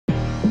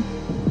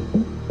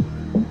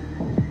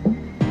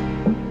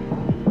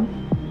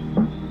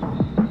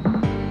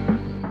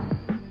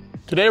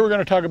Today we're going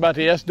to talk about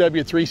the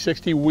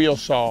SW360 wheel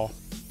saw,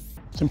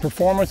 some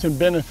performance and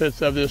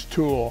benefits of this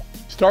tool,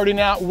 starting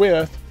out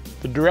with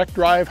the direct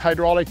drive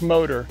hydraulic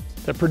motor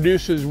that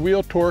produces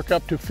wheel torque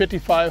up to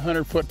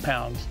 5,500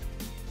 foot-pounds.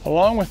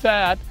 Along with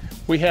that,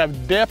 we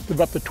have depth of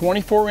up to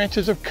 24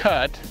 inches of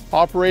cut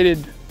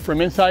operated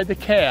from inside the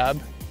cab,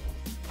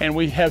 and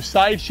we have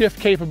side shift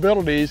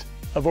capabilities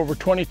of over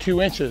 22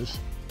 inches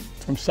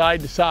from side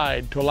to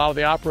side to allow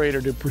the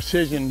operator to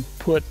precision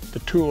put the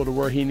tool to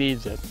where he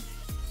needs it.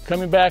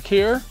 Coming back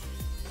here,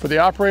 for the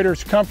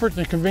operator's comfort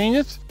and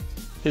convenience,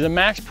 is a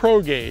Max Pro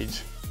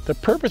gauge. The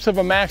purpose of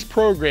a Max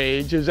Pro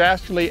gauge is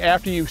actually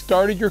after you've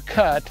started your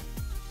cut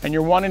and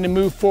you're wanting to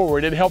move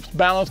forward, it helps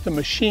balance the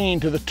machine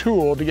to the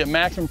tool to get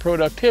maximum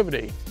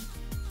productivity.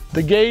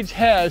 The gauge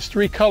has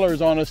three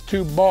colors on its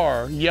tube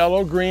bar,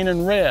 yellow, green,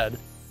 and red.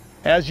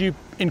 As you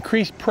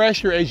increase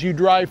pressure as you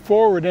drive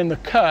forward in the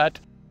cut,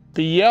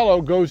 the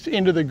yellow goes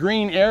into the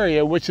green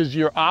area, which is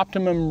your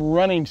optimum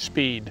running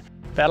speed.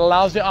 That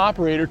allows the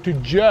operator to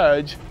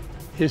judge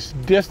his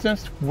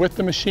distance with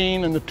the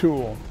machine and the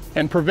tool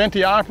and prevent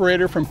the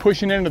operator from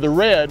pushing into the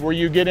red where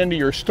you get into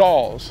your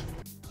stalls.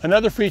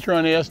 Another feature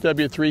on the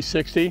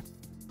SW360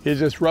 is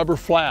this rubber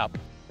flap.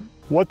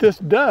 What this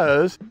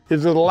does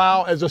is it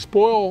allows, as the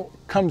spoil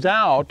comes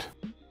out,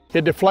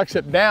 it deflects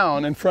it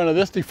down in front of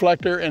this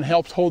deflector and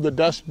helps hold the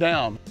dust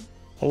down.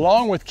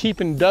 Along with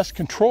keeping dust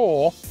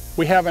control,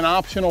 we have an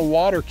optional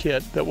water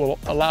kit that will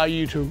allow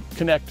you to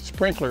connect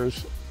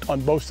sprinklers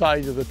on both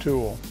sides of the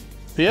tool.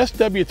 The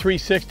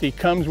SW360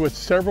 comes with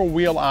several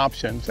wheel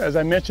options. As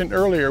I mentioned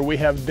earlier, we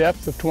have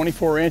depth of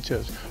 24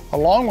 inches.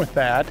 Along with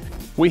that,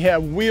 we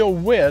have wheel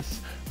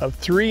widths of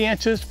 3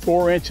 inches,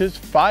 4 inches,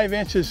 5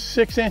 inches,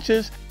 6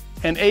 inches,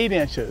 and 8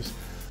 inches.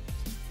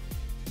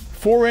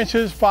 4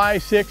 inches,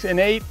 5, 6, and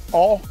 8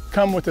 all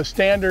come with a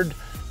standard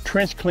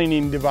trench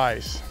cleaning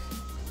device.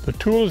 The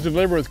tool is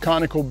delivered with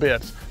conical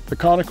bits. The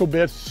conical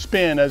bits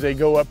spin as they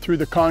go up through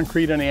the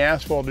concrete and the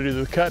asphalt to do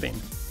the cutting.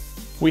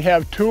 We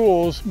have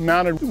tools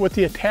mounted with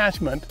the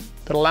attachment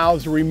that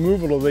allows the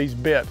removal of these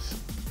bits.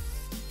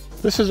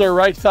 This is our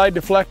right side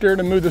deflector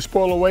to move the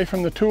spoil away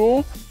from the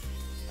tool.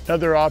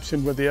 Another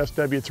option with the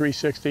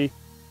SW360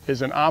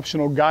 is an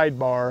optional guide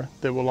bar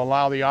that will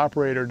allow the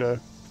operator to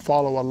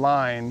follow a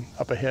line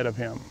up ahead of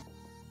him.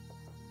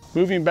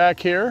 Moving back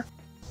here,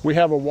 we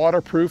have a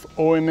waterproof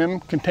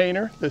OMM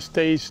container that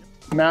stays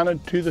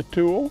mounted to the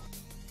tool.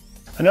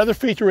 Another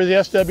feature with the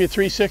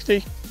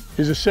SW360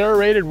 is the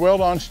serrated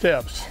weld-on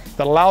steps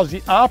that allows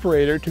the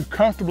operator to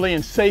comfortably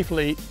and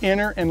safely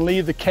enter and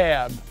leave the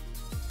cab.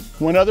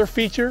 One other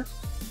feature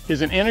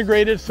is an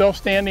integrated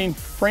self-standing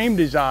frame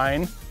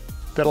design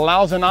that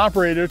allows an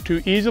operator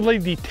to easily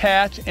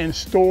detach and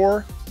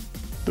store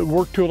the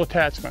work tool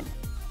attachment.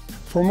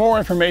 For more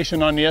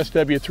information on the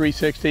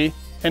SW360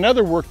 and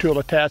other work tool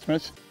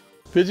attachments,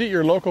 visit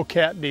your local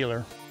CAT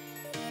dealer.